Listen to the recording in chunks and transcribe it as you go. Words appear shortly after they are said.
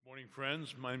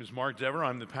Friends, my name is Mark Dever.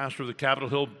 I'm the pastor of the Capitol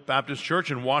Hill Baptist Church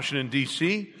in Washington,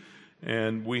 D.C.,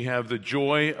 and we have the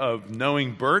joy of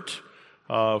knowing Bert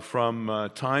from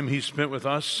time he spent with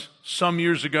us some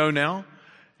years ago now,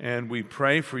 and we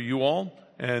pray for you all,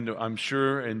 and I'm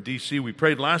sure in D.C. we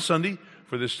prayed last Sunday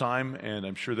for this time, and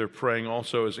I'm sure they're praying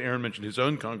also, as Aaron mentioned, his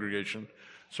own congregation,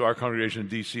 so our congregation in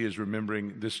D.C. is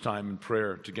remembering this time in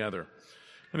prayer together.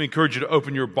 Let me encourage you to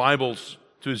open your Bibles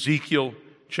to Ezekiel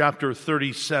chapter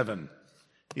 37.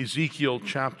 Ezekiel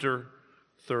chapter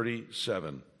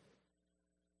 37. I'm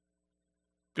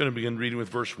going to begin reading with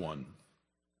verse 1.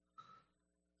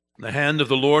 The hand of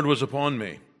the Lord was upon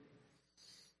me,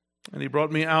 and he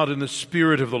brought me out in the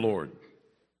spirit of the Lord,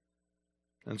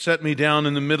 and set me down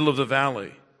in the middle of the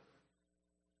valley.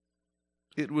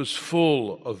 It was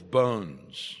full of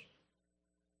bones.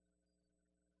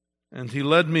 And he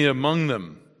led me among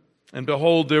them, and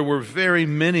behold, there were very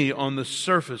many on the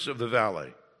surface of the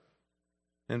valley.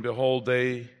 And behold,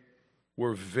 they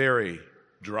were very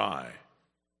dry.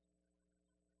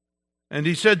 And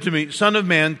he said to me, Son of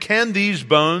man, can these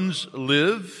bones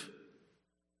live?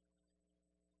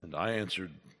 And I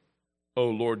answered, O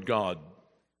Lord God,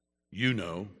 you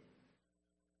know.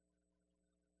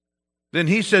 Then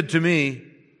he said to me,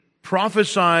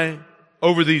 prophesy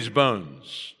over these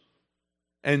bones,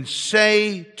 and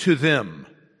say to them,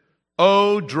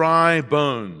 O dry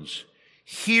bones,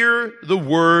 hear the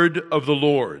word of the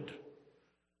Lord.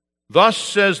 Thus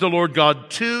says the Lord God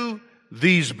to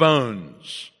these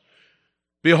bones,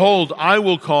 behold, I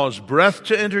will cause breath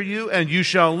to enter you, and you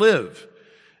shall live.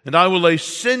 And I will lay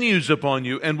sinews upon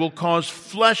you, and will cause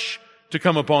flesh to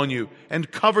come upon you, and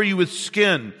cover you with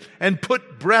skin, and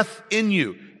put breath in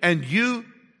you, and you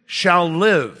shall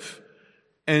live,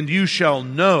 and you shall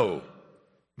know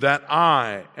that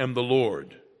I am the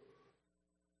Lord.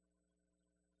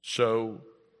 So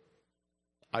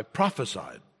I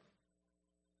prophesied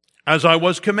as I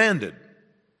was commanded.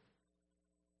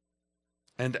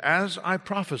 And as I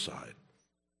prophesied,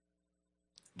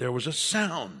 there was a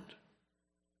sound.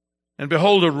 And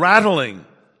behold, a rattling.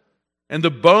 And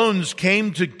the bones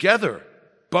came together,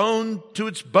 bone to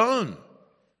its bone.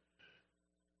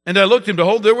 And I looked, and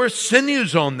behold, there were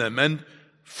sinews on them, and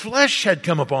flesh had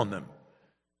come upon them,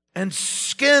 and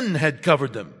skin had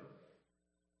covered them.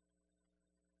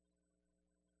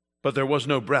 But there was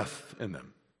no breath in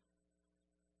them.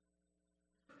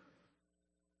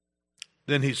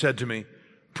 Then he said to me,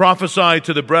 prophesy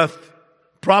to the breath,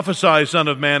 prophesy, Son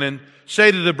of man, and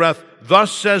say to the breath,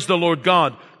 thus says the Lord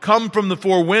God, come from the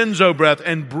four winds, O breath,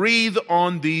 and breathe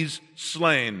on these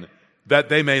slain, that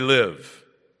they may live.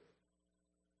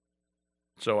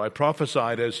 So I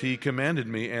prophesied as he commanded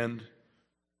me, and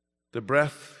the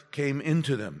breath came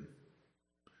into them,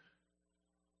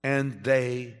 and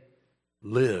they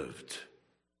lived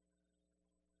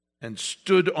and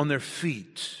stood on their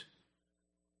feet,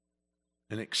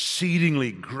 an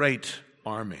exceedingly great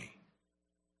army.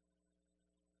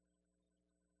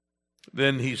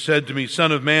 Then he said to me,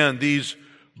 Son of man, these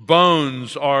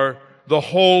bones are the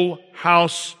whole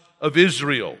house of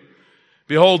Israel.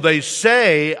 Behold, they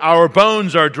say, our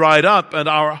bones are dried up, and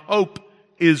our hope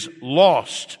is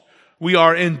lost. We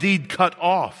are indeed cut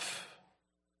off.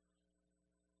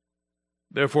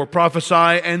 Therefore prophesy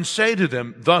and say to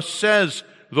them, thus says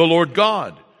the Lord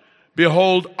God,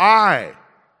 behold, I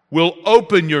will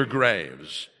open your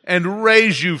graves and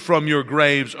raise you from your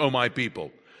graves, O my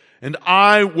people. And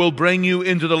I will bring you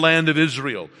into the land of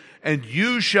Israel. And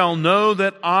you shall know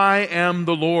that I am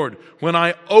the Lord when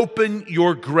I open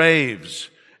your graves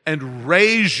and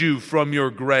raise you from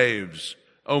your graves,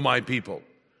 O my people.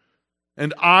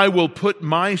 And I will put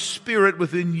my spirit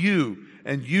within you,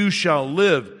 and you shall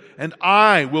live. And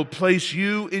I will place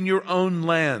you in your own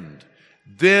land.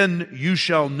 Then you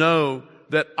shall know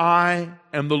that I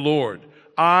am the Lord.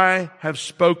 I have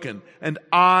spoken, and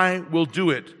I will do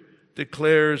it,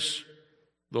 declares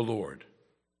the Lord.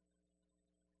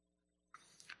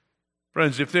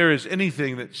 Friends, if there is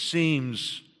anything that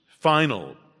seems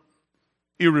final,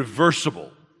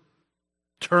 irreversible,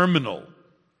 terminal,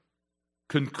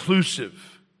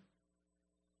 conclusive,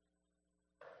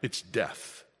 it's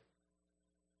death.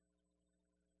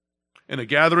 In a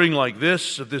gathering like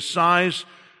this, of this size,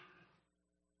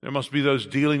 there must be those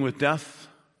dealing with death.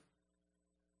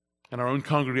 In our own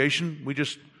congregation, we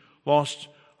just lost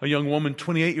a young woman,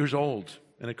 28 years old,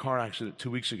 in a car accident 2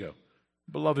 weeks ago.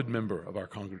 A beloved member of our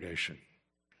congregation.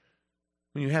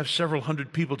 When you have several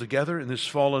hundred people together in this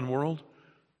fallen world,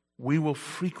 we will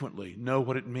frequently know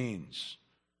what it means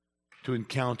to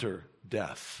encounter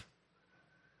death.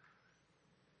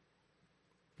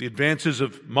 The advances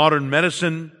of modern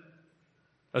medicine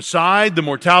aside, the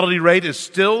mortality rate is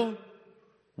still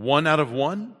 1 out of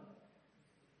 1.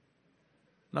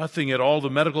 Nothing at all the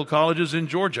medical colleges in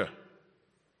Georgia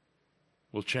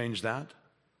will change that.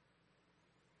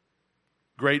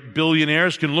 Great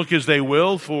billionaires can look as they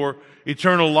will for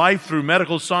eternal life through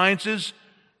medical sciences,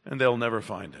 and they'll never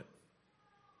find it.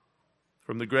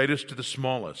 From the greatest to the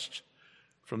smallest,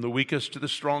 from the weakest to the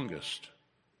strongest,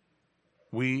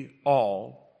 we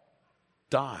all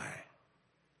die.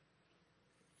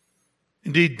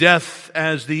 Indeed, death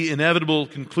as the inevitable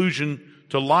conclusion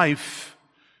to life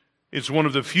is one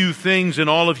of the few things in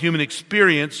all of human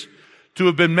experience to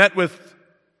have been met with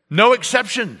no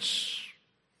exceptions.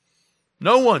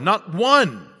 No one, not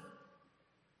one.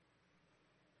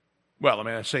 Well,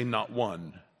 I say not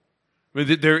one.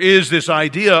 There is this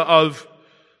idea of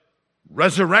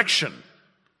resurrection.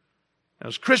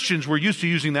 As Christians, we're used to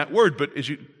using that word, but as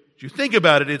you think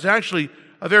about it, it's actually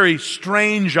a very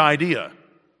strange idea.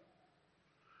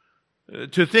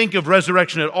 To think of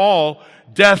resurrection at all,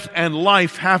 death and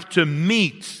life have to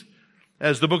meet.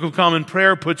 As the Book of Common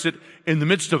Prayer puts it, in the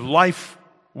midst of life,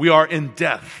 we are in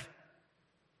death.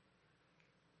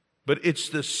 But it's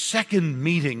the second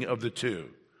meeting of the two.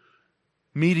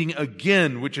 Meeting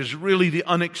again, which is really the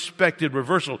unexpected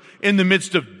reversal. In the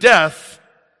midst of death,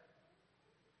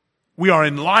 we are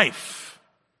in life.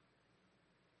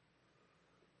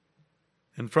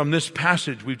 And from this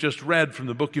passage we've just read from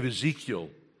the book of Ezekiel,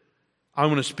 I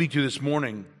want to speak to you this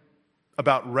morning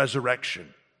about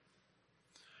resurrection.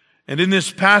 And in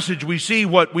this passage we see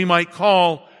what we might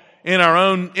call in our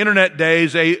own internet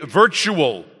days a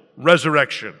virtual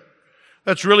resurrection.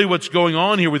 That's really what's going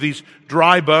on here with these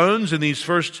dry bones in these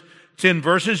first 10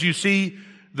 verses. You see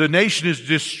the nation is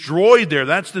destroyed there.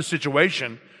 That's the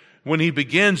situation. When he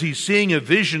begins, he's seeing a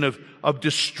vision of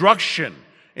destruction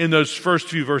in those first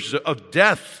few verses, of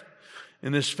death.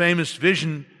 In this famous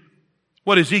vision,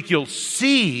 what Ezekiel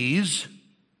sees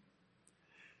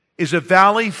is a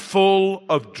valley full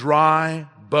of dry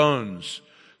bones.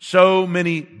 So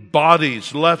many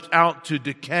bodies left out to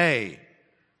decay.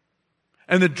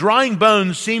 And the drying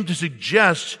bones seem to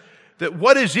suggest that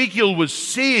what Ezekiel was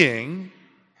seeing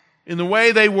in the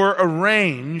way they were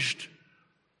arranged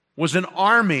was an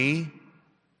army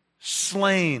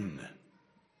slain,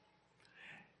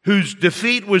 whose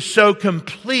defeat was so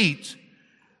complete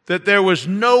that there was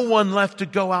no one left to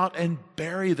go out and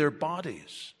bury their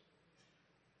bodies.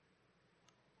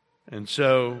 And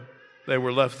so they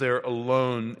were left there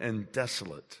alone and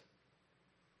desolate.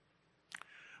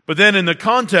 But then in the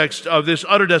context of this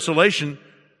utter desolation,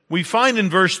 we find in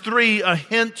verse 3 a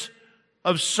hint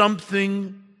of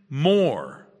something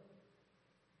more.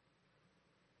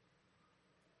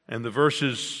 And the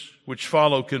verses which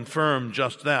follow confirm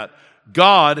just that.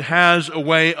 God has a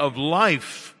way of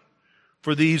life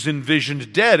for these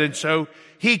envisioned dead. And so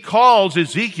he calls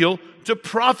Ezekiel to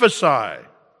prophesy.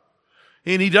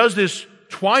 And he does this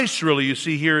twice, really, you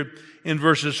see here in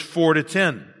verses 4 to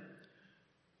 10.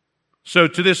 So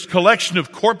to this collection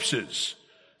of corpses,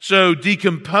 so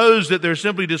decomposed that they're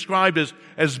simply described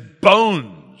as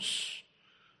bones,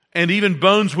 and even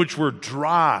bones which were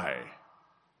dry,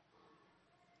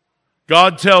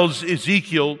 God tells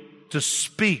Ezekiel to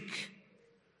speak.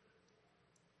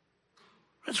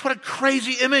 That's what a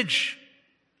crazy image.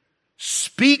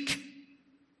 Speak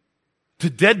to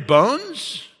dead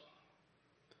bones?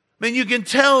 I mean, you can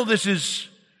tell this is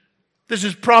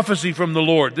prophecy from the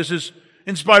Lord. This is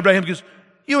inspired by him, because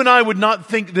you and I would not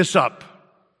think this up.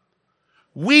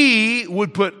 We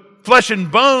would put flesh on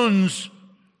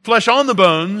the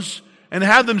bones, and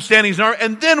have them standing as an army,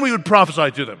 and then we would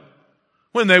prophesy to them,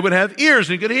 when they would have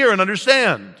ears and could hear and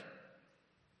understand.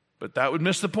 But that would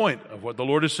miss the point of what the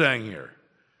Lord is saying here.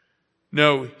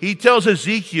 No, he tells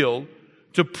Ezekiel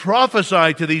to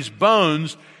prophesy to these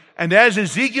bones, and as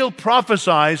Ezekiel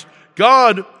prophesies,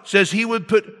 God says he would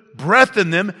put breath in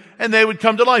them and they would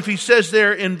come to life. He says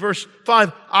there in verse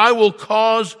 5, I will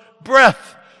cause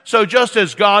breath. So just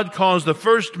as God caused the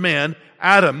first man,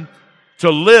 Adam, to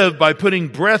live by putting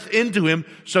breath into him,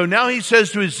 so now he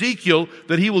says to Ezekiel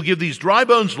that he will give these dry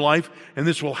bones life, and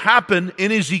this will happen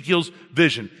in Ezekiel's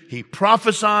vision. He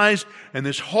prophesies, and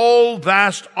this whole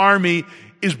vast army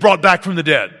is brought back from the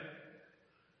dead.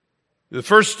 The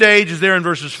first stage is there in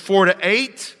verses 4 to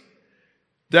 8.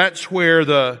 That's where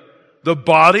the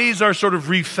bodies are sort of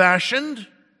refashioned.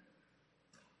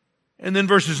 And then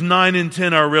verses 9 and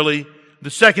 10 are really the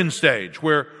second stage,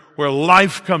 where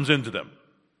life comes into them.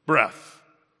 Breath.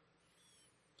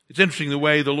 It's interesting the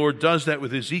way the Lord does that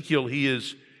with Ezekiel. He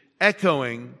is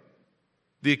echoing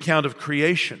the account of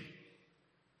creation.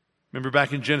 Remember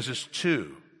back in Genesis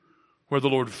 2, where the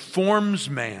Lord forms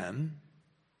man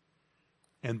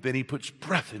and then he puts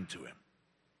breath into him.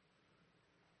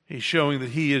 He's showing that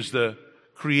he is the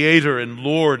creator and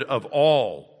Lord of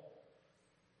all.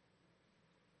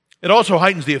 It also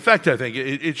heightens the effect, I think.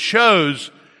 It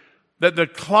shows that the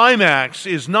climax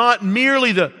is not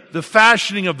merely the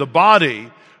fashioning of the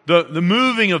body, the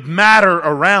moving of matter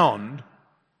around.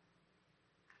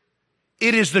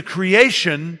 It is the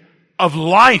creation of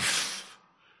life.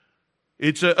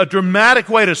 It's a dramatic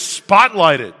way to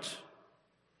spotlight it.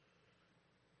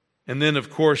 And then,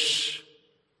 of course,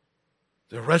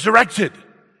 they're resurrected.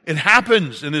 It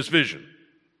happens in this vision.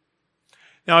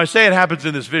 Now, I say it happens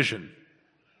in this vision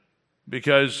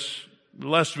because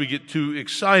lest we get too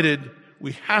excited,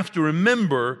 we have to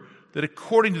remember that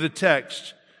according to the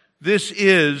text, this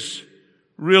is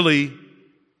really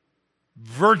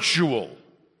virtual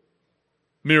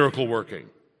miracle working.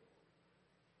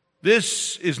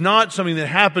 This is not something that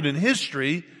happened in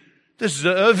history. This is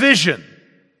a vision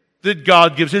that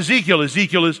God gives Ezekiel.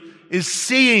 Ezekiel is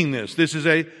seeing this. This is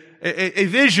a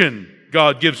vision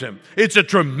God gives him. It's a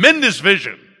tremendous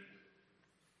vision.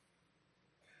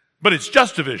 But it's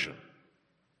just a vision.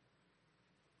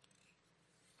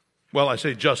 Well, I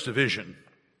say just a vision.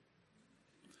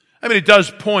 I mean, it does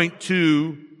point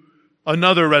to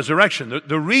another resurrection.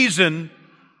 The reason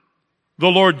the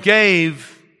Lord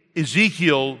gave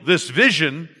Ezekiel this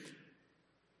vision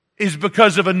is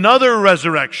because of another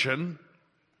resurrection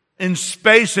in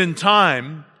space and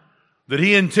time that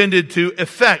he intended to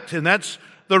effect, and that's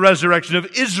the resurrection of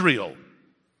Israel.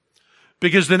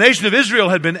 Because the nation of Israel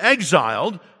had been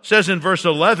exiled, says in verse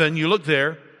 11, you look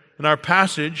there in our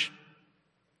passage,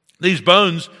 these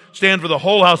bones stand for the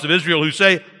whole house of Israel who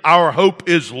say, our hope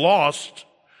is lost.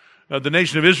 The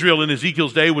nation of Israel in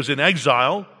Ezekiel's day was in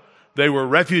exile. They were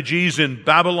refugees in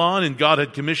Babylon, and God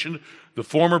had commissioned the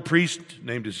former priest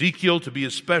named Ezekiel to be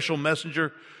a special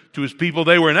messenger to his people.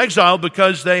 They were in exile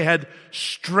because they had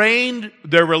strained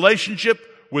their relationship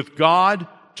with God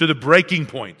to the breaking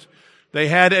point. They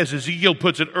had, as Ezekiel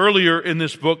puts it earlier in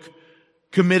this book,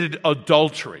 committed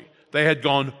adultery. They had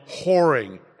gone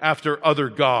whoring after other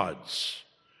gods.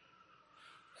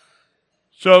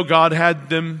 So God had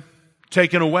them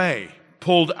taken away,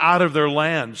 pulled out of their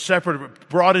land, separated,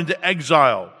 brought into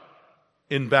exile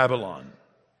in Babylon.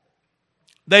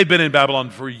 They've been in Babylon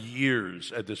for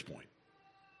years at this point.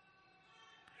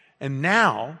 And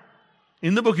now,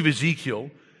 in the book of Ezekiel,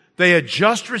 they had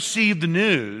just received the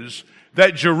news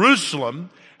that Jerusalem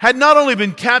had not only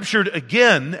been captured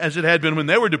again, as it had been when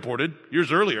they were deported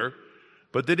years earlier,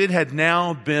 but that it had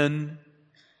now been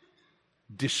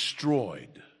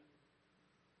destroyed.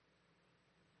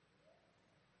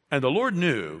 And the Lord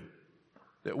knew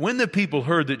that when the people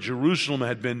heard that Jerusalem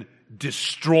had been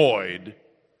destroyed,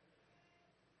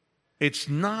 it's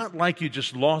not like you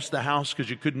just lost the house because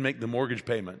you couldn't make the mortgage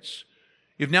payments.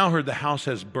 You've now heard the house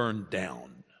has burned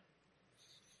down.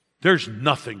 There's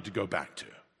nothing to go back to.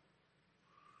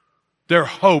 Their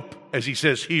hope, as he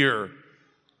says here,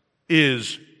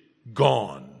 is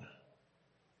gone.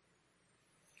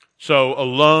 So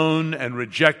alone and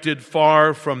rejected,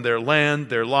 far from their land,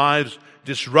 their lives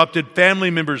disrupted,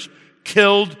 family members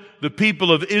killed, the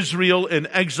people of Israel in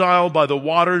exile by the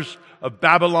waters of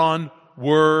Babylon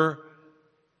were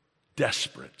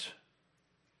desperate.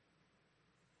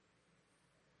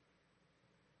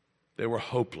 They were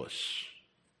hopeless.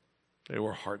 They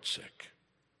were heartsick.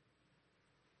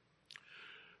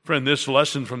 Friend, this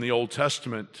lesson from the Old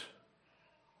Testament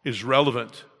is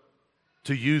relevant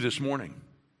to you this morning.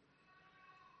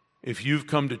 If you've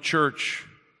come to church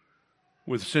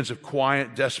with a sense of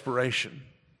quiet desperation,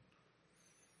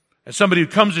 as somebody who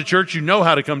comes to church, you know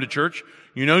how to come to church.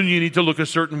 You know you need to look a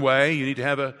certain way. You need to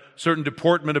have a certain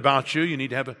deportment about you. You need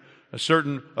to have a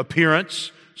certain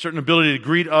appearance, certain ability to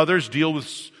greet others, deal with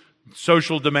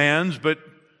social demands. But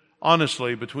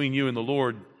honestly, between you and the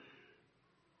Lord,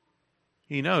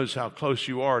 He knows how close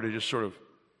you are to just sort of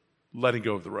letting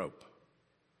go of the rope.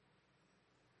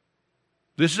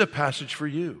 This is a passage for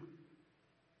you.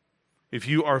 If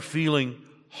you are feeling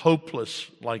hopeless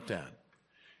like that,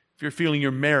 if you're feeling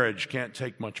your marriage can't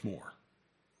take much more,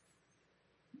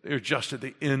 you're just at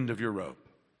the end of your rope,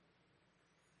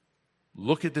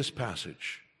 look at this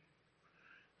passage.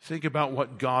 Think about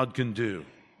what God can do.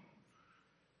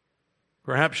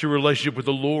 Perhaps your relationship with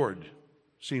the Lord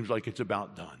seems like it's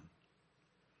about done.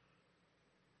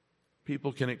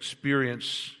 People can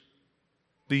experience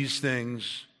these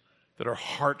things that are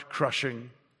heart-crushing,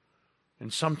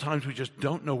 and sometimes we just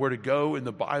don't know where to go in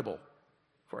the Bible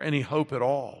for any hope at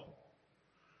all.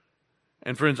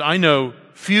 And friends, I know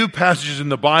few passages in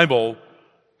the Bible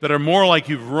that are more like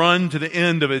you've run to the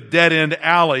end of a dead-end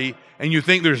alley and you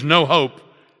think there's no hope,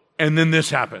 And then this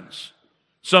happens.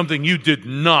 Something you did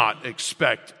not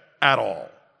expect at all.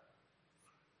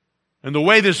 And the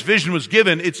way this vision was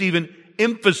given, it's even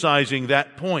emphasizing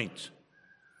that point.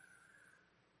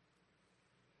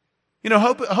 You know,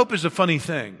 hope is a funny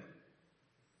thing.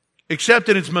 Except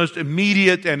in its most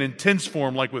immediate and intense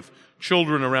form, like with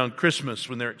children around Christmas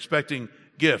when they're expecting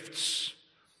gifts.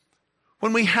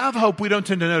 When we have hope, we don't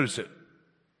tend to notice it.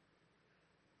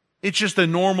 It's just a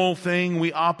normal thing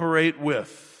we operate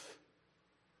with.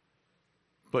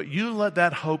 But you let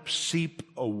that hope seep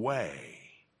away.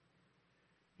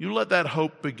 You let that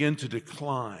hope begin to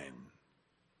decline.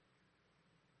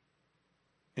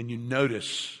 And you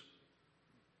notice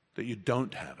that you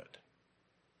don't have it.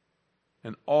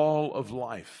 And all of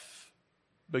life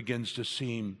begins to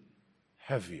seem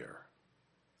heavier.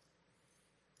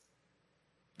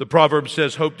 The proverb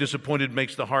says, hope disappointed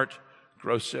makes the heart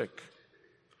grow sick.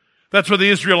 That's what the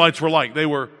Israelites were like. They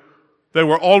were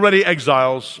already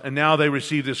exiles, and now they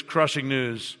receive this crushing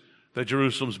news that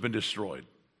Jerusalem's been destroyed.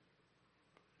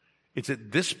 It's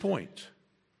at this point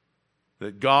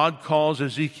that God calls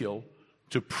Ezekiel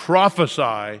to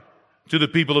prophesy to the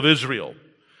people of Israel.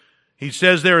 He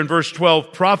says there in verse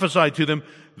 12, prophesy to them,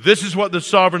 this is what the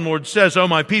sovereign Lord says, O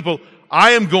my people,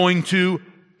 I am going to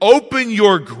open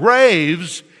your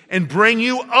graves and bring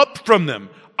you up from them.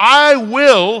 I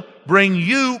will bring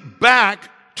you back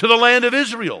to the land of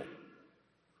Israel.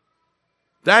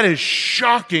 That is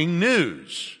shocking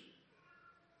news.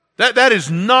 That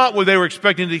is not what they were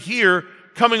expecting to hear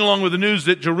coming along with the news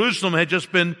that Jerusalem had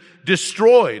just been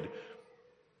destroyed.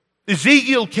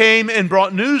 Ezekiel came and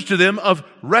brought news to them of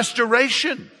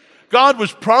restoration. God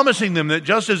was promising them that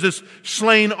just as this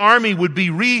slain army would be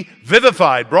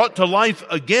revivified, brought to life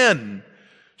again,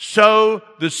 so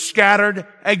the scattered,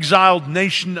 exiled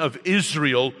nation of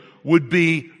Israel would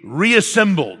be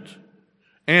reassembled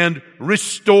and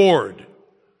restored.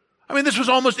 I mean, this was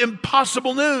almost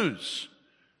impossible news.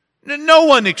 No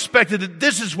one expected that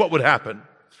this is what would happen.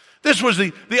 This was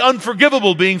the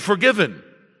unforgivable being forgiven,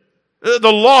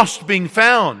 the lost being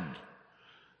found,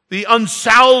 the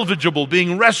unsalvageable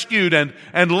being rescued and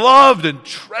loved and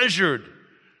treasured.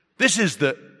 This is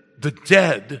the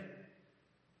dead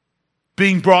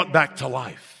being brought back to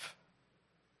life.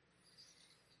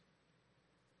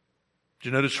 Did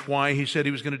you notice why he said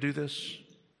he was going to do this?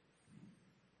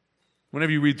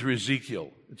 Whenever you read through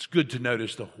Ezekiel, it's good to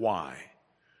notice the why.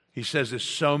 He says this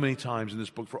so many times in this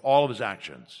book for all of his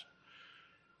actions.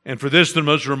 And for this, the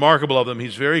most remarkable of them,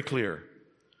 he's very clear.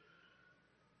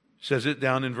 He says it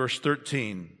down in verse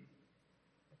 13.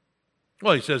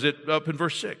 Well, he says it up in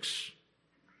verse 6.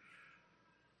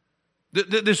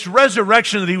 This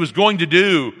resurrection that he was going to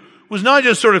do was not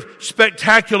just sort of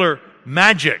spectacular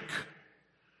magic,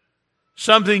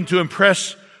 something to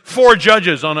impress 4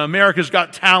 judges on America's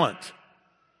Got Talent.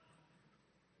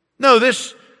 No,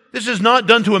 this is not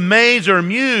done to amaze or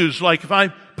amuse, like if I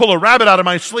pull a rabbit out of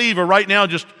my sleeve or right now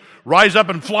just rise up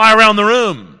and fly around the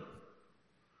room.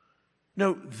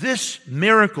 No, this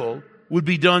miracle would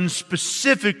be done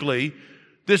specifically.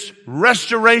 This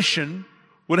restoration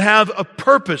would have a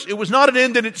purpose. It was not an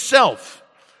end in itself,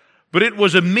 but it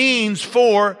was a means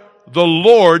for the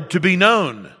Lord to be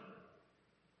known.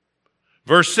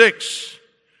 Verse 6,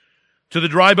 to the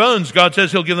dry bones, God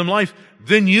says he'll give them life.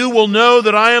 Then you will know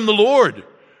that I am the Lord.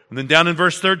 And then down in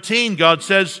verse 13, God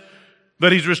says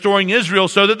that he's restoring Israel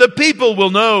so that the people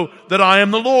will know that I am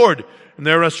the Lord. And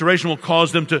their restoration will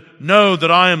cause them to know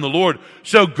that I am the Lord.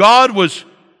 So God was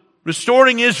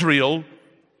restoring Israel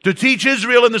to teach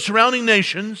Israel and the surrounding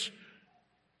nations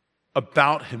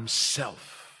about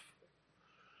himself.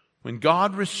 When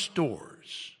God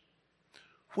restores,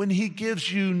 when he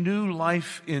gives you new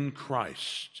life in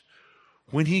Christ,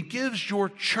 when he gives your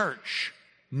church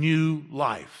new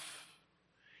life,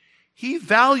 he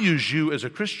values you as a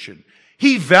Christian.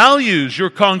 He values your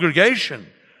congregation.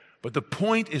 But the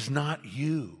point is not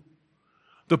you.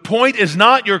 The point is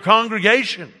not your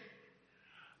congregation.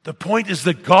 The point is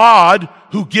the God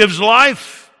who gives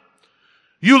life.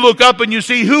 You look up and you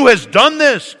see who has done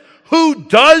this. Who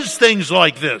does things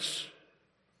like this?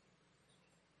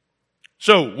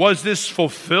 So, was this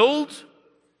fulfilled?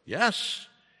 Yes,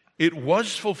 it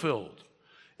was fulfilled.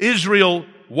 Israel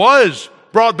was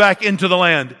brought back into the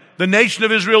land. The nation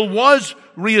of Israel was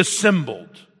reassembled.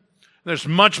 There's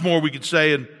much more we could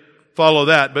say and follow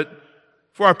that, but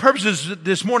for our purposes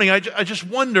this morning, I just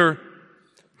wonder,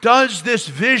 does this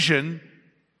vision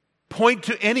point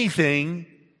to anything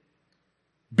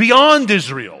beyond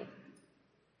Israel?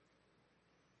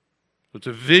 It's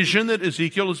a vision that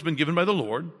Ezekiel has been given by the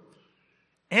Lord,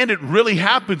 and it really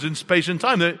happens in space and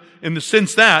time, in the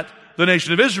sense that the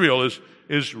nation of Israel is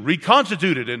is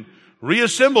reconstituted and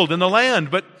reassembled in the land.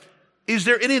 But is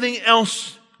there anything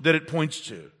else that it points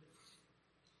to?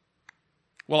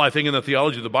 Well, I think in the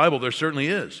theology of the Bible, there certainly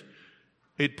is.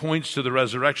 It points to the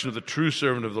resurrection of the true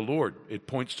servant of the Lord. It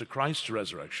points to Christ's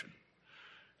resurrection.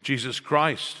 Jesus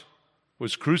Christ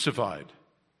was crucified,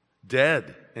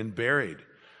 dead, and buried.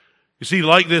 You see,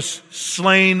 like this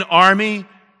slain army,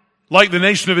 like the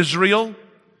nation of Israel,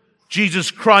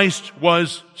 Jesus Christ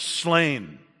was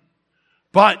slain.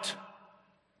 But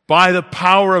by the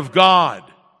power of God,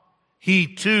 he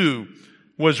too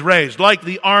was raised. Like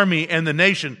the army and the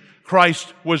nation,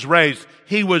 Christ was raised.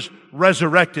 He was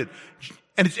resurrected.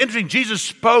 And it's interesting, Jesus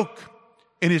spoke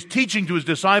in his teaching to his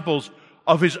disciples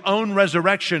of his own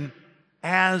resurrection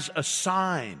as a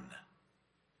sign.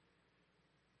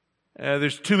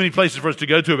 There's too many places for us to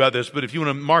go to about this, but if you want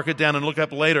to mark it down and look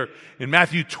up later, in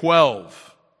Matthew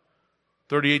 12,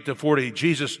 38 to 40,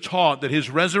 Jesus taught that his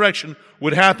resurrection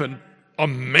would happen,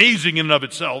 amazing in and of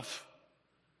itself,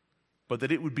 but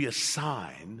that it would be a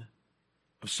sign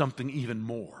of something even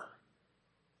more.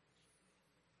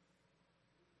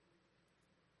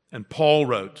 And Paul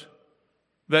wrote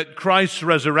that Christ's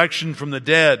resurrection from the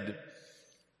dead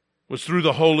was through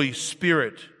the Holy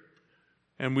Spirit.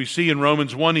 And we see in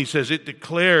Romans 1, he says, it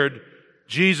declared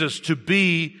Jesus to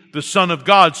be the Son of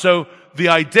God. So the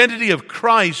identity of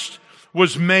Christ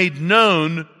was made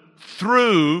known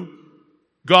through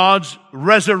God's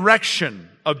resurrection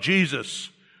of Jesus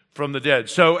from the dead.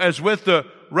 So as with the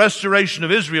restoration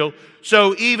of Israel,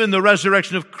 so even the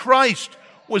resurrection of Christ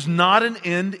was not an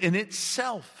end in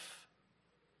itself,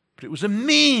 but it was a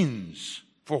means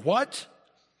for what?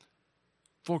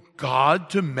 For God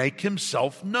to make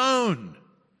himself known.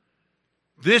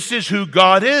 This is who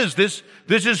God is. This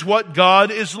is what God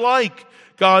is like.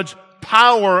 God's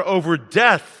power over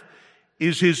death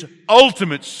is his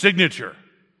ultimate signature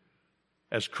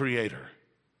as creator.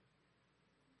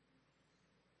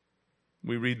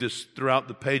 We read this throughout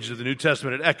the pages of the New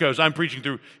Testament. It echoes. I'm preaching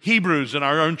through Hebrews in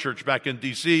our own church back in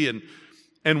D.C.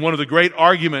 And one of the great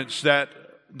arguments that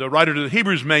the writer to the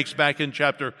Hebrews makes back in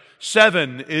chapter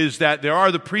 7 is that there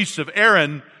are the priests of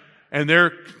Aaron and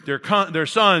their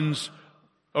sons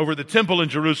over the temple in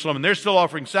Jerusalem, and they're still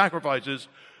offering sacrifices,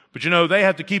 but they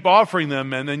have to keep offering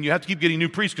them, and then you have to keep getting new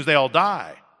priests because they all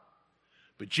die.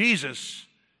 But Jesus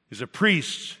is a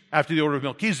priest after the order of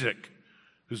Melchizedek,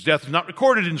 whose death is not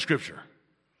recorded in Scripture.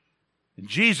 And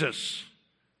Jesus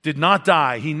did not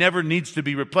die. He never needs to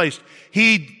be replaced.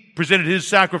 He presented his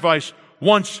sacrifice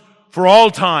once for all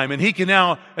time, and he can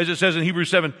now, as it says in Hebrews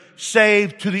 7,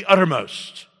 save to the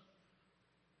uttermost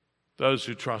those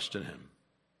who trust in him.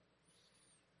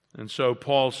 And so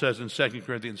Paul says in 2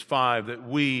 Corinthians 5 that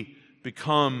we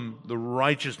become the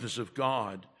righteousness of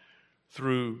God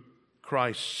through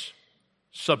Christ's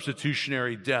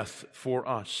substitutionary death for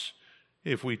us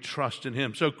if we trust in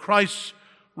him. So Christ's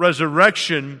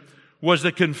resurrection was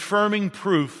the confirming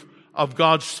proof of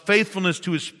God's faithfulness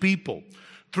to his people.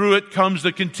 Through it comes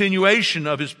the continuation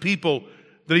of his people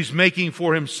that he's making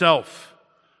for himself.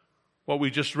 What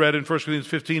we just read in 1 Corinthians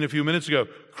 15 a few minutes ago.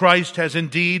 Christ has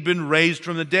indeed been raised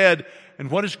from the dead.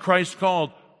 And what is Christ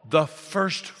called? The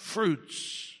first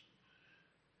fruits.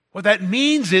 What that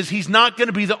means is he's not going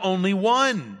to be the only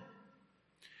one.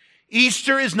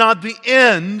 Easter is not the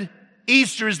end.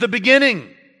 Easter is the beginning.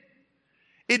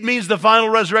 It means the final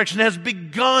resurrection has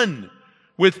begun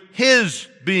with his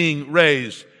being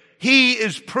raised. He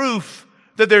is proof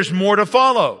that there's more to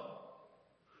follow.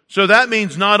 So that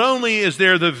means not only is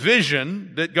there the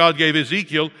vision that God gave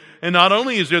Ezekiel, and not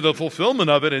only is there the fulfillment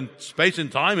of it in space and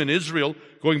time in Israel,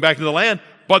 going back to the land,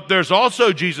 but there's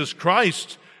also Jesus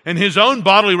Christ and his own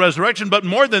bodily resurrection. But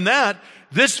more than that,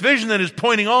 this vision that is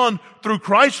pointing on through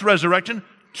Christ's resurrection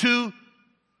to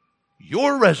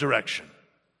your resurrection.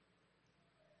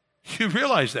 You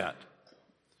realize that?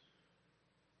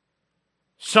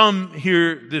 Some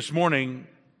here this morning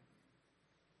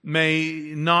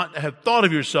may not have thought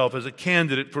of yourself as a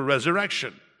candidate for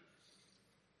resurrection.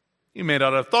 You may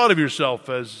not have thought of yourself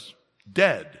as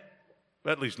dead,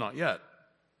 at least not yet.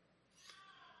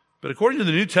 But according to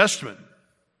the New Testament,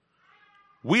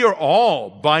 we are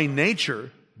all by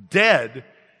nature dead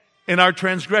in our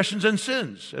transgressions and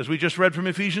sins, as we just read from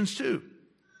Ephesians 2.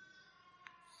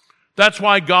 That's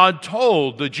why God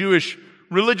told the Jewish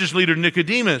religious leader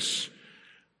Nicodemus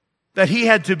that he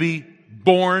had to be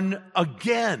born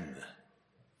again.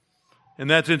 And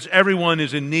that since everyone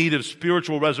is in need of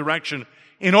spiritual resurrection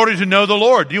in order to know the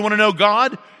Lord. Do you want to know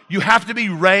God? You have to be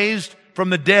raised from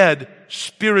the dead,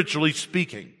 spiritually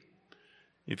speaking,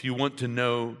 if you want to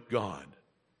know God.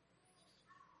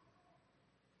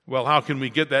 Well, how can we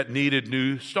get that needed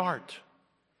new start?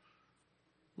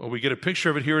 Well, we get a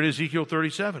picture of it here in Ezekiel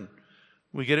 37.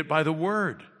 We get it by the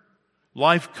Word.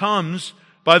 Life comes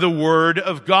by the Word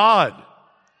of God.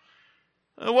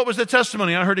 What was the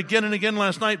testimony I heard again and again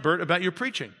last night, Bert, about your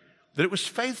preaching? That it was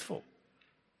faithful.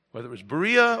 Whether it was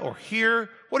Berea or here,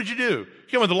 what did you do? You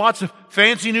came with lots of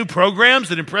fancy new programs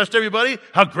that impressed everybody,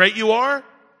 how great you are?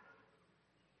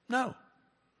 No.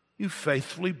 You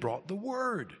faithfully brought the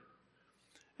Word.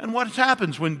 And what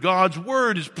happens when God's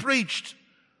Word is preached?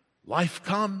 Life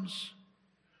comes.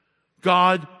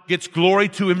 God gets glory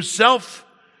to Himself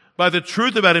by the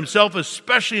truth about Himself,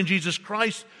 especially in Jesus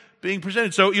Christ being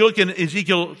presented. So you look in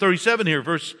Ezekiel 37 here,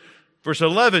 verse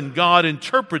 11, God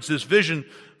interprets this vision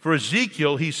for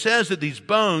Ezekiel. He says that these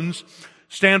bones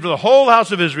stand for the whole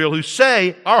house of Israel who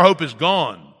say, our hope is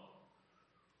gone.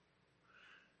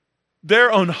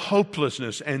 Their own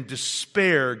hopelessness and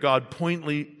despair, God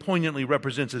poignantly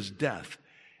represents as death.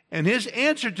 And His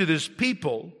answer to this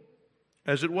people,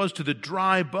 as it was to the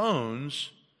dry bones,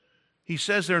 He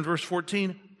says there in verse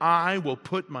 14, I will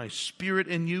put my Spirit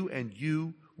in you and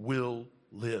you will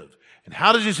live. And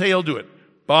how does He say He'll do it?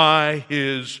 By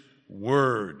His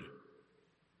Word.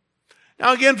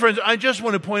 Now again, friends, I just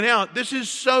want to point out, this is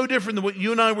so different than what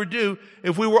you and I would do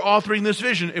if we were authoring this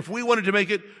vision. If we wanted to make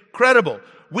it credible,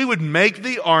 we would make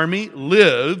the army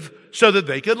live so that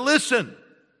they could listen.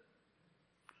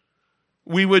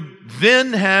 We would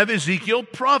then have Ezekiel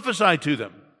prophesy to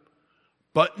them.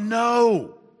 But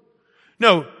no,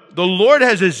 the Lord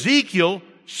has Ezekiel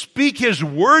speak His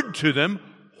word to them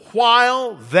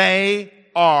while they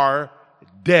are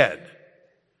dead.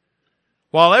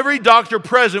 While every doctor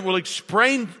present will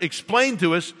explain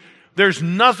to us there's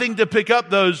nothing to pick up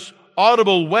those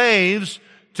audible waves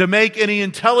to make any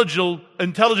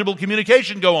intelligible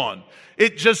communication go on.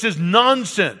 It just is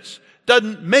nonsense.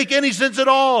 Doesn't make any sense at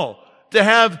all to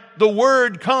have the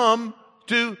word come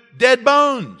to dead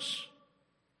bones.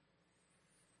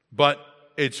 But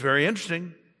it's very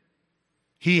interesting.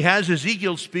 He has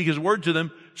Ezekiel speak His word to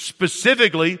them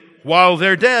specifically while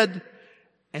they're dead.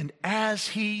 And as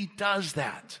he does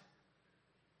that,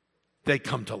 they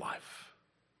come to life.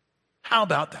 How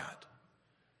about that?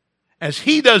 As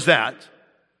he does that,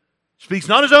 speaks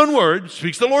not his own word,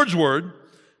 speaks the Lord's word,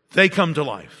 they come to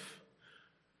life.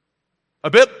 A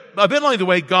bit like the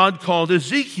way God called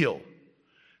Ezekiel.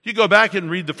 If you go back and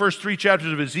read the first 3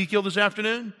 chapters of Ezekiel this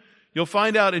afternoon, you'll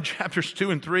find out in chapters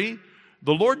 2 and 3,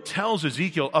 the Lord tells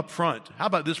Ezekiel up front, how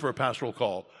about this for a pastoral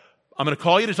call? I'm going to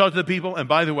call you to talk to the people, and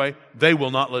by the way, they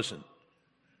will not listen.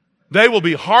 They will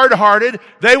be hard-hearted.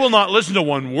 They will not listen to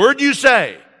one word you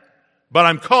say, but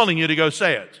I'm calling you to go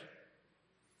say it.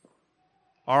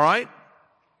 All right?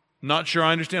 Not sure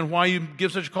I understand why you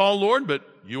give such a call, Lord, but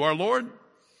you are Lord.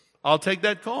 I'll take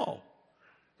that call.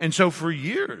 And so for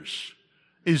years,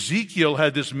 Ezekiel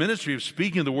had this ministry of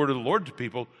speaking the word of the Lord to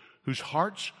people whose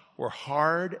hearts were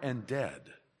hard and dead.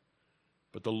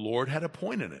 But the Lord had a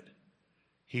point in it.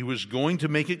 He was going to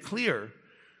make it clear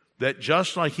that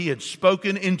just like He had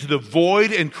spoken into the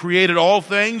void and created all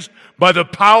things by the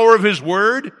power of His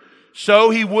word, so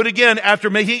He would again, after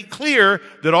making it clear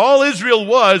that all Israel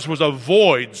was a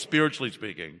void, spiritually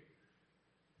speaking.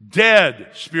 Dead,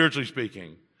 spiritually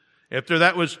speaking. After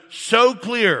that was so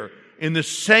clear, in the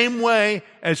same way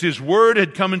as His word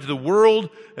had come into the world,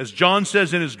 as John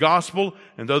says in his gospel,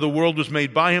 and though the world was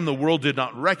made by Him, the world did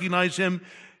not recognize Him.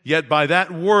 Yet by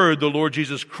that word, the Lord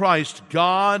Jesus Christ,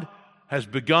 God has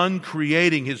begun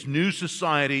creating His new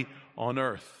society on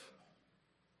earth.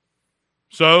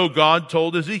 So God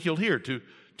told Ezekiel here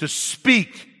to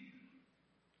speak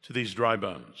to these dry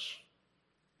bones.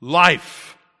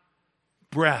 Life,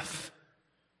 breath,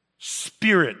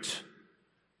 spirit,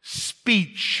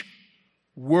 speech,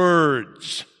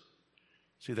 words.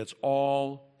 See, that's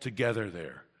all together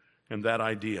there in that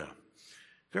idea.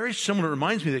 Very similar. It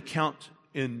reminds me of the account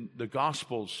in the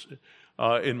Gospels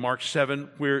in Mark 7,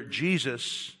 where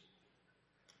Jesus,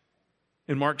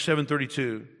 in Mark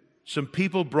 7:32, some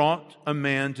people brought a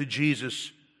man to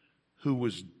Jesus who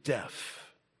was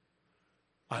deaf.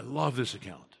 I love this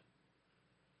account.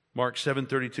 Mark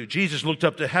 7:32. Jesus looked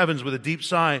up to heavens with a deep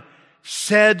sigh,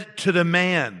 said to the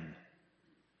man,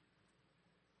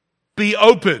 "Be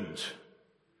opened."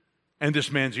 And this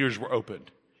man's ears were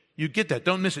opened. You get that.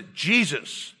 Don't miss it.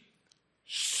 Jesus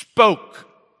spoke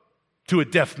to a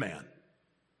deaf man.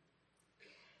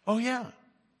 Oh, yeah.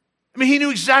 I mean, He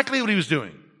knew exactly what He was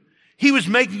doing. He was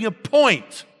making a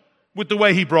point with the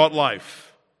way He brought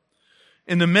life.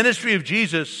 In the ministry of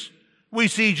Jesus, we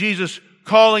see Jesus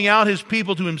calling out His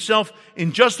people to Himself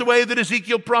in just the way that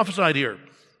Ezekiel prophesied here.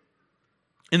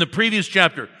 In the previous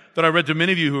chapter that I read to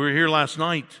many of you who were here last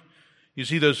night, you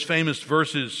see those famous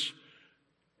verses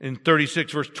In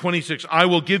 36, verse 26, I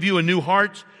will give you a new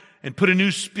heart and put a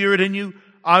new spirit in you.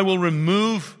 I will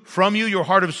remove from you your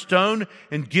heart of stone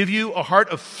and give you a heart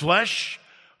of flesh.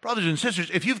 Brothers and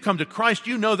sisters, if you've come to Christ,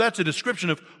 you know that's a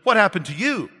description of what happened to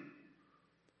you.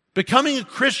 Becoming a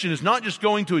Christian is not just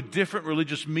going to a different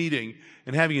religious meeting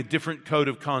and having a different code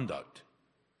of conduct.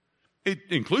 It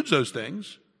includes those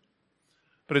things.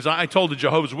 But as I told a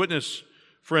Jehovah's Witness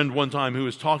friend one time who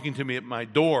was talking to me at my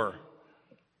door,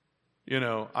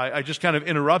 I just kind of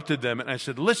interrupted them and I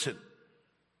said, listen,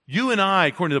 you and I,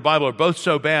 according to the Bible, are both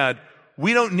so bad,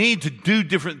 we don't need to do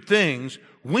different things.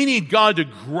 We need God to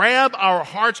grab our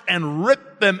hearts and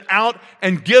rip them out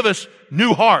and give us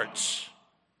new hearts.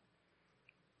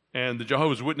 And the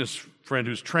Jehovah's Witness friend,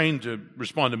 who's trained to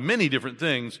respond to many different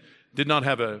things, did not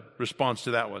have a response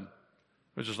to that one.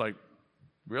 It was just like,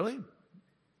 really?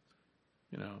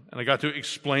 And I got to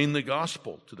explain the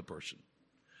gospel to the person.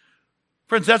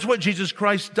 Friends, that's what Jesus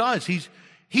Christ does.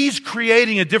 He's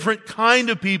creating a different kind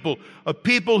of people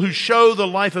who show the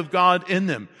life of God in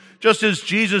them. Just as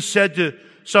Jesus said to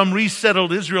some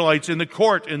resettled Israelites in the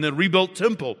court in the rebuilt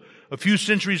temple a few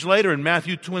centuries later in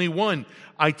Matthew 21,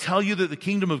 I tell you that the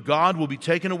kingdom of God will be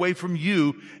taken away from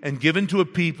you and given to a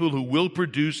people who will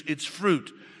produce its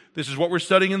fruit. This is what we're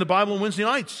studying in the Bible on Wednesday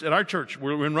nights at our church.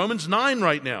 We're in Romans 9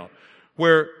 right now,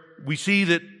 where we see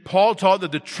that Paul taught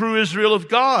that the true Israel of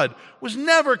God was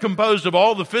never composed of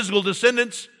all the physical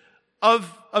descendants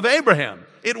of Abraham.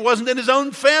 It wasn't in his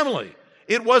own family.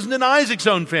 It wasn't in Isaac's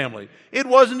own family. It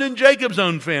wasn't in Jacob's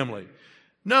own family.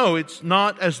 No, it's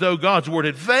not as though God's word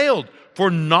had failed, for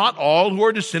not all who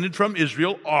are descended from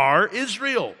Israel are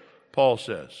Israel, Paul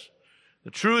says.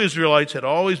 The true Israelites had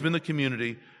always been the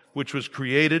community which was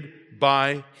created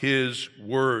by his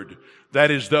word.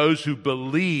 That is, those who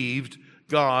believed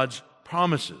God's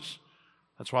promises.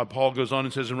 That's why Paul goes on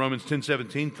and says in Romans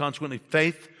 10:17, consequently,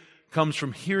 faith comes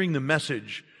from hearing the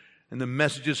message, and the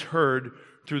message is heard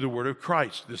through the word of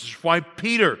Christ. This is why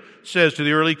Peter says to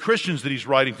the early Christians that he's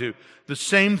writing to the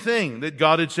same thing that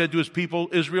God had said to his people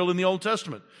Israel in the Old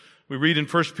Testament. We read in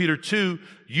 1 Peter 2,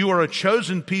 you are a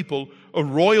chosen people, a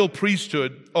royal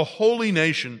priesthood, a holy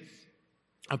nation,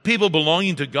 a people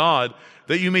belonging to God,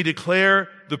 that you may declare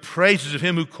the praises of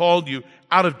him who called you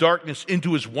out of darkness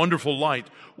into his wonderful light.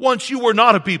 Once you were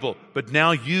not a people, but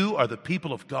now you are the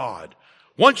people of God.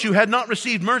 Once you had not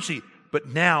received mercy, but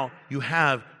now you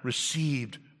have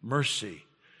received mercy.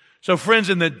 So friends,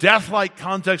 in the death-like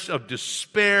context of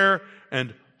despair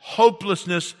and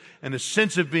hopelessness and a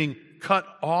sense of being cut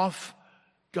off,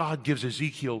 God gives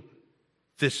Ezekiel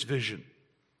this vision.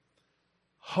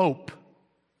 Hope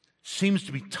seems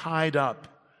to be tied up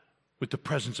with the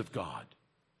presence of God.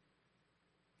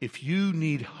 If you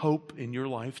need hope in your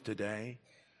life today,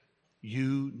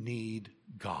 you need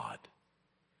God.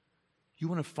 You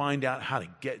want to find out how to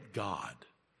get God,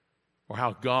 or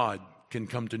how God can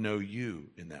come to know you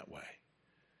in that way.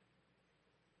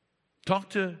 Talk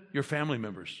to your family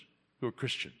members who are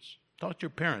Christians. Talk to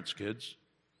your parents, kids.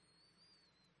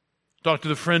 Talk to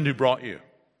the friend who brought you.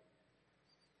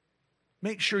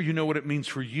 Make sure you know what it means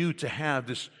for you to have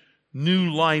this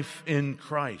new life in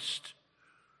Christ.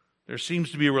 There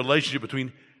seems to be a relationship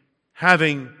between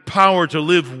having power to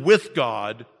live with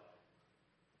God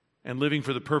and living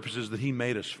for the purposes that He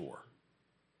made us for.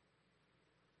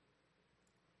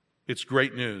 It's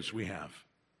great news we have.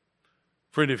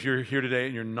 Friend, if you're here today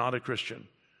and you're not a Christian,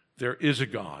 there is a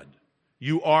God.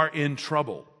 You are in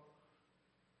trouble.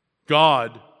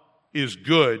 God is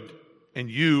good and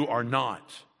you are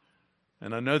not.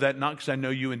 And I know that not because I know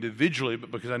you individually, but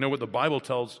because I know what the Bible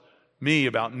tells me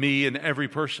about me and every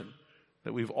person,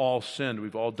 that we've all sinned.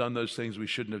 We've all done those things we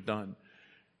shouldn't have done.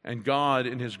 And God,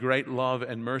 in His great love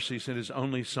and mercy, sent His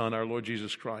only Son, our Lord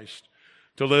Jesus Christ,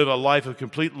 to live a life of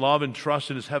complete love and trust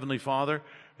in His Heavenly Father,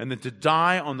 and then to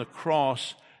die on the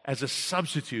cross as a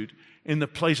substitute in the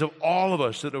place of all of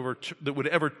us that would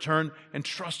ever turn and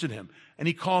trust in Him. And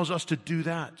He calls us to do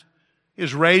that. He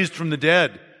was raised from the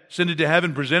dead, ascended to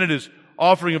heaven, presented His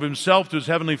offering of Himself to His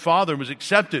Heavenly Father, and was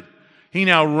accepted. He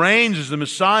now reigns as the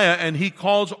Messiah, and He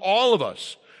calls all of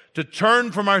us to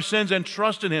turn from our sins and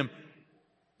trust in Him.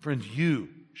 Friends, you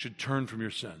should turn from your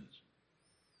sins.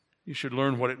 You should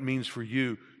learn what it means for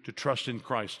you to trust in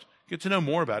Christ. Get to know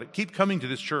more about it. Keep coming to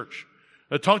this church.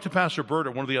 Talk to Pastor Bert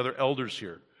or one of the other elders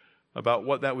here about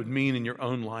what that would mean in your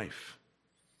own life.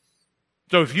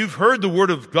 So if you've heard the Word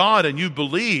of God and you've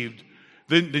believed,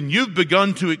 then you've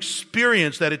begun to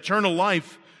experience that eternal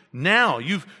life now.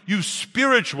 You've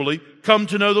spiritually come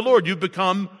to know the Lord. You've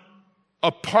become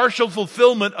a partial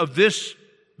fulfillment of this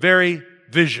very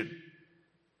vision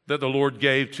that the Lord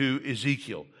gave to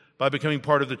Ezekiel. by becoming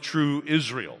part of the true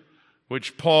Israel,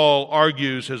 which Paul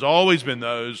argues has always been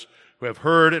those who have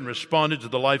heard and responded to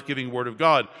the life-giving Word of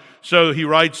God. So he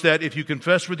writes that if you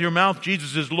confess with your mouth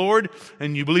Jesus is Lord,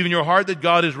 and you believe in your heart that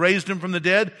God has raised him from the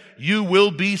dead, you will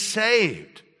be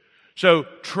saved. So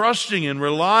trusting and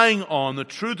relying on the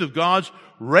truth of God's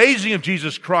raising of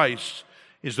Jesus Christ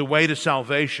is the way to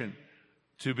salvation,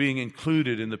 to being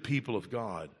included in the people of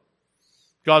God.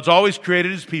 God's always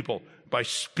created his people by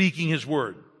speaking his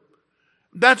word.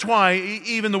 That's why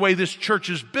even the way this church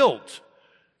is built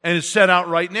and is set out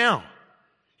right now,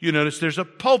 you notice there's a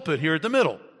pulpit here at the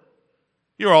middle.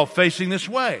 You're all facing this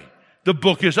way. The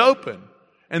book is open,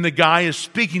 and the guy is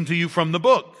speaking to you from the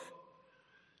book.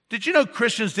 Did you know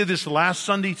Christians did this last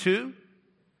Sunday too?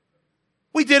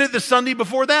 We did it the Sunday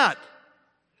before that.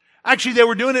 Actually, they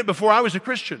were doing it before I was a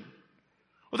Christian.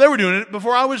 Well, they were doing it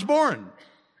before I was born.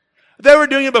 They were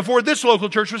doing it before this local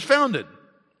church was founded.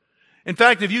 In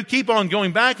fact, if you keep on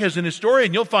going back as an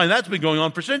historian, you'll find that's been going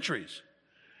on for centuries.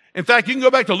 In fact, you can go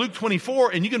back to Luke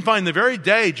 24 and you can find the very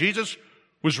day Jesus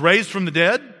was raised from the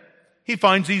dead, he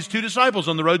finds these two disciples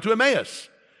on the road to Emmaus.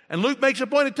 And Luke makes a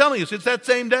point of telling us it's that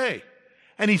same day.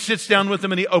 And he sits down with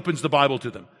them and he opens the Bible to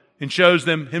them and shows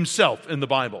them himself in the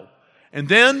Bible. And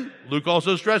then, Luke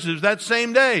also stresses, that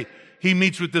same day, he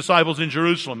meets with disciples in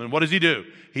Jerusalem. And what does he do?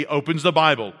 He opens the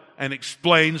Bible and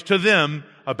explains to them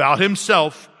about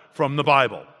himself from the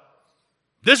Bible.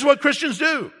 This is what Christians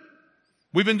do.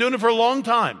 We've been doing it for a long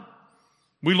time.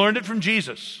 We learned it from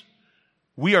Jesus.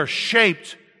 We are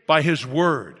shaped by his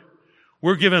word.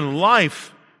 We're given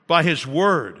life by his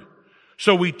word.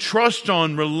 So we trust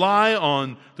on, rely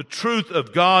on the truth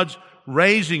of God's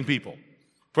raising people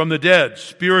from the dead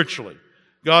spiritually.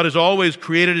 God has always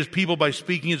created his people by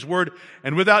speaking his word,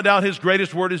 and without doubt his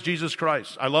greatest word is Jesus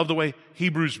Christ. I love the way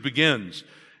Hebrews begins.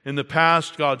 In the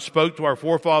past, God spoke to our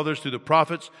forefathers through the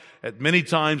prophets at many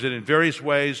times and in various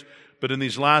ways, but in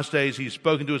these last days he's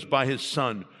spoken to us by his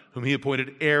Son, whom he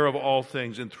appointed heir of all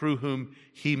things, and through whom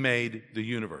he made the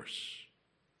universe.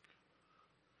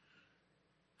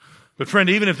 But friend,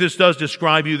 even if this does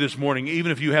describe you this morning,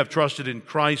 even if you have trusted in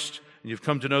Christ and you've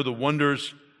come to know the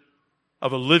wonders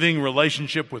of a living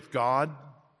relationship with God,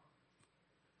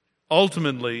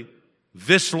 ultimately,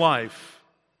 this life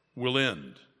will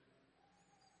end.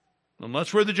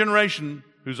 Unless we're the generation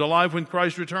who's alive when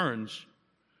Christ returns,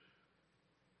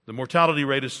 the mortality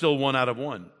rate is still 1 out of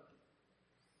 1.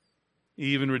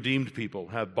 Even redeemed people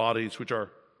have bodies which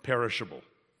are perishable.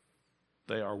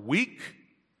 They are weak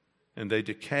and they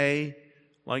decay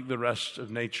like the rest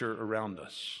of nature around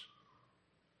us.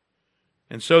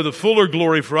 And so the fuller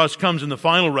glory for us comes in the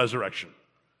final resurrection.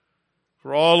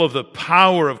 For all of the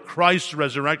power of Christ's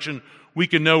resurrection we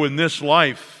can know in this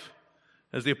life.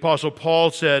 As the Apostle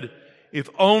Paul said, if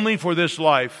only for this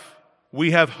life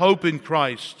we have hope in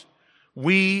Christ,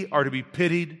 we are to be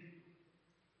pitied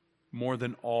more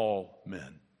than all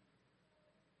men.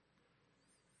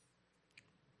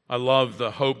 I love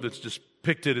the hope that's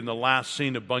depicted in the last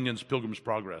scene of Bunyan's Pilgrim's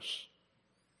Progress.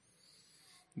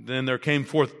 Then there came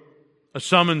forth a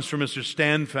summons from Mr.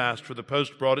 Standfast, for the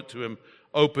post brought it to him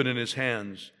open in his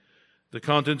hands, the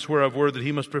contents whereof were that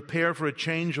he must prepare for a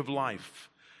change of life,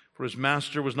 for his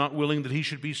master was not willing that he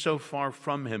should be so far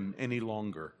from him any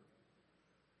longer.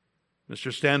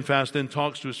 Mr. Standfast then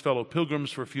talks to his fellow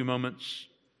pilgrims for a few moments.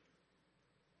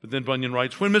 But then Bunyan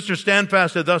writes, when Mr.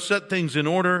 Standfast had thus set things in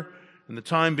order, and the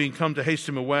time being come to haste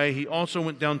him away, he also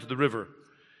went down to the river.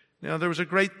 Now there was a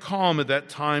great calm at that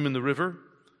time in the river.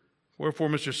 Wherefore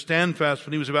Mr. Standfast,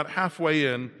 when he was about halfway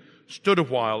in, stood a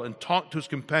while and talked to his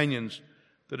companions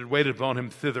that had waited upon him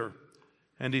thither.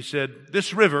 And he said,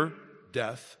 this river,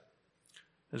 death,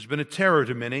 has been a terror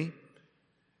to many.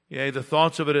 Yea, the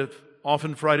thoughts of it have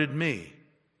often frighted me.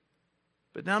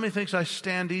 But now methinks I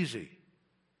stand easy.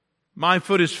 My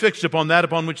foot is fixed upon that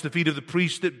upon which the feet of the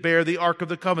priests that bear the Ark of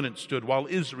the Covenant stood while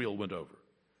Israel went over.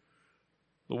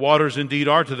 The waters indeed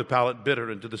are to the palate bitter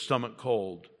and to the stomach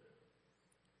cold.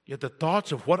 Yet the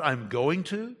thoughts of what I'm going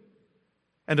to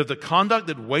and of the conduct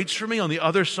that waits for me on the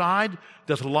other side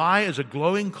doth lie as a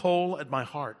glowing coal at my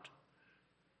heart.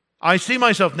 I see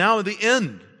myself now at the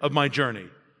end of my journey.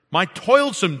 My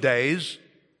toilsome days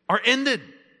are ended.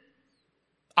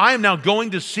 I am now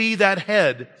going to see that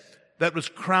head that was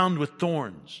crowned with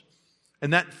thorns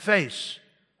and that face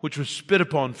which was spit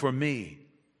upon for me.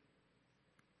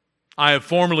 I have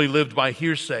formerly lived by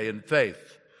hearsay and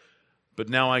faith, but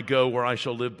now I go where I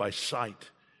shall live by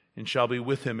sight and shall be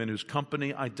with him in whose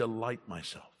company I delight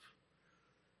myself.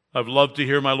 I've loved to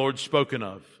hear my Lord spoken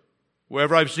of.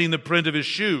 Wherever I've seen the print of his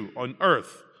shoe on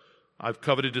earth, I've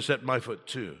coveted to set my foot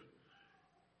too.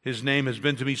 His name has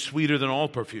been to me sweeter than all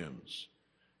perfumes.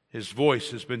 His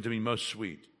voice has been to me most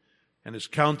sweet. And his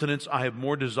countenance I have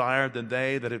more desired than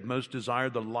they that have most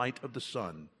desired the light of the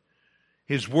sun.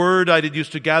 His word I did use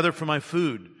to gather for my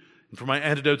food and for my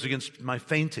antidotes against my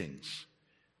faintings.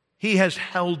 He has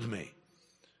held me,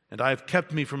 and I have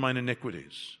kept me from mine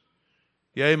iniquities.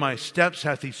 Yea, my steps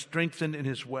hath he strengthened in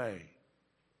his way.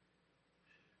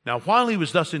 Now while he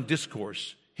was thus in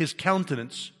discourse, his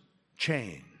countenance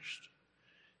changed.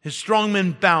 His strong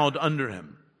men bowed under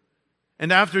him.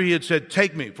 And after he had said,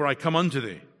 Take me, for I come unto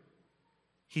thee,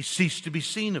 he ceased to be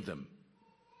seen of them.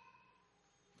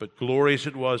 But glorious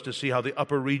it was to see how the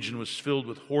upper region was filled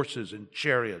with horses and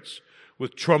chariots,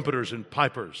 with trumpeters and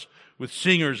pipers, with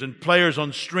singers and players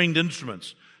on stringed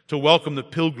instruments, to welcome the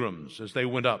pilgrims as they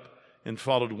went up and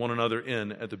followed one another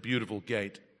in at the beautiful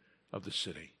gate of the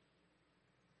city.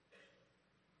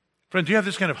 Friends, do you have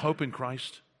this kind of hope in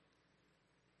Christ?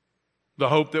 The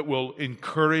hope that will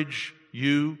encourage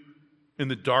you in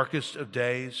the darkest of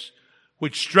days,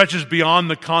 which stretches beyond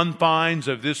the confines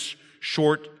of this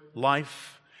short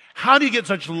life? How do you get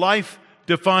such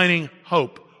life-defining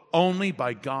hope? Only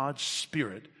by God's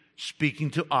Spirit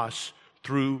speaking to us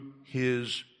through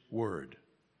His Word.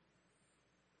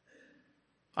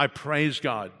 I praise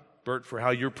God, Bert, for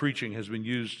how your preaching has been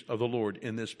used of the Lord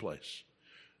in this place.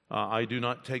 I do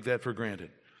not take that for granted.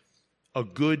 A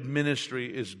good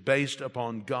ministry is based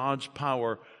upon God's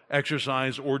power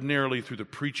exercised ordinarily through the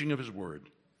preaching of His Word.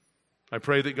 I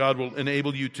pray that God will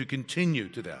enable you to continue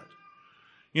to that.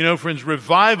 You know, friends,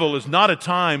 revival is not a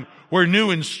time where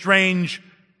new and strange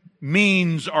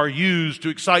means are used to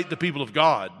excite the people of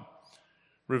God.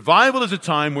 Revival is a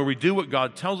time where we do what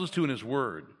God tells us to in His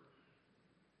Word,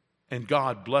 and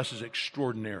God blesses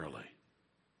extraordinarily.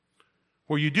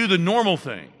 Where you do the normal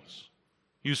things,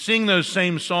 you sing those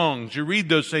same songs, you read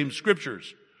those same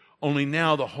scriptures, only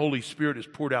now the Holy Spirit is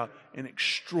poured out in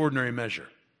extraordinary measure.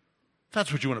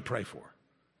 That's what you want to pray for.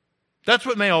 That's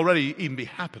what may already even be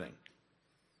happening.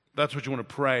 That's what you want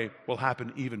to pray will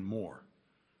happen even more,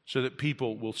 so that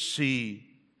people will see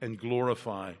and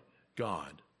glorify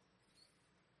God.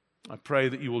 I pray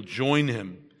that you will join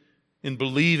Him in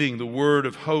believing the word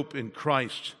of hope in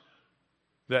Christ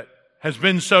that has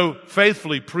been so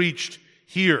faithfully preached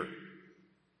here.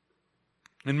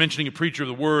 In mentioning a preacher of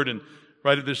the word and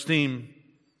right at this theme,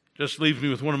 just leaves me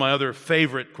with one of my other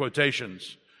favorite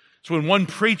quotations. It's when one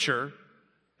preacher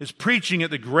is preaching at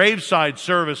the graveside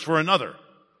service for another.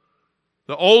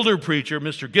 The older preacher,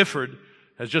 Mr. Gifford,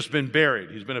 has just been buried.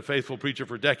 He's been a faithful preacher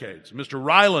for decades. Mr.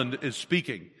 Ryland is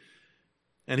speaking.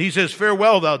 And he says,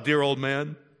 Farewell, thou dear old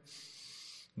man.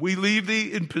 We leave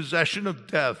thee in possession of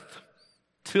death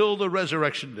till the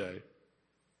resurrection day.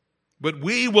 But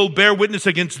we will bear witness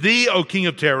against thee, O King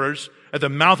of terrors, at the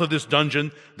mouth of this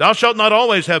dungeon. Thou shalt not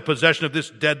always have possession of this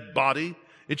dead body.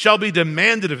 It shall be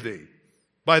demanded of thee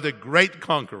by the great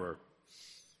conqueror.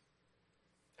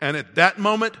 And at that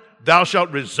moment thou shalt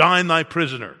resign thy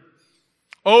prisoner.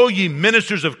 O ye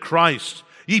ministers of Christ,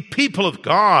 ye people of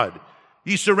God,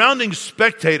 ye surrounding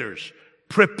spectators,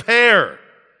 prepare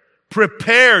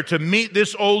to meet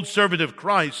this old servant of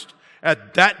Christ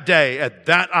at that day, at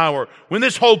that hour, when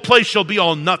this whole place shall be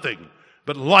all nothing,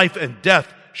 but life and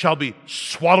death shall be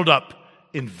swallowed up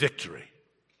in victory.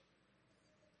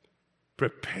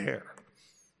 Prepare.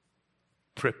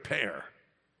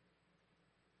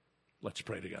 Let's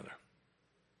pray together.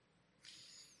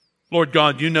 Lord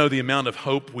God, you know the amount of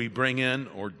hope we bring in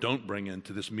or don't bring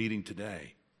into this meeting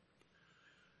today.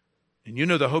 And you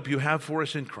know the hope you have for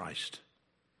us in Christ.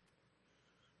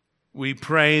 We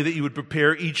pray that you would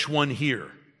prepare each one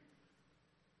here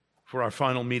for our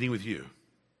final meeting with you.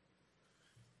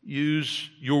 Use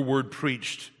your word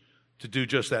preached to do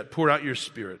just that. Pour out your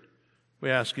Spirit. We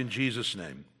ask in Jesus'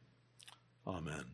 name. Amen.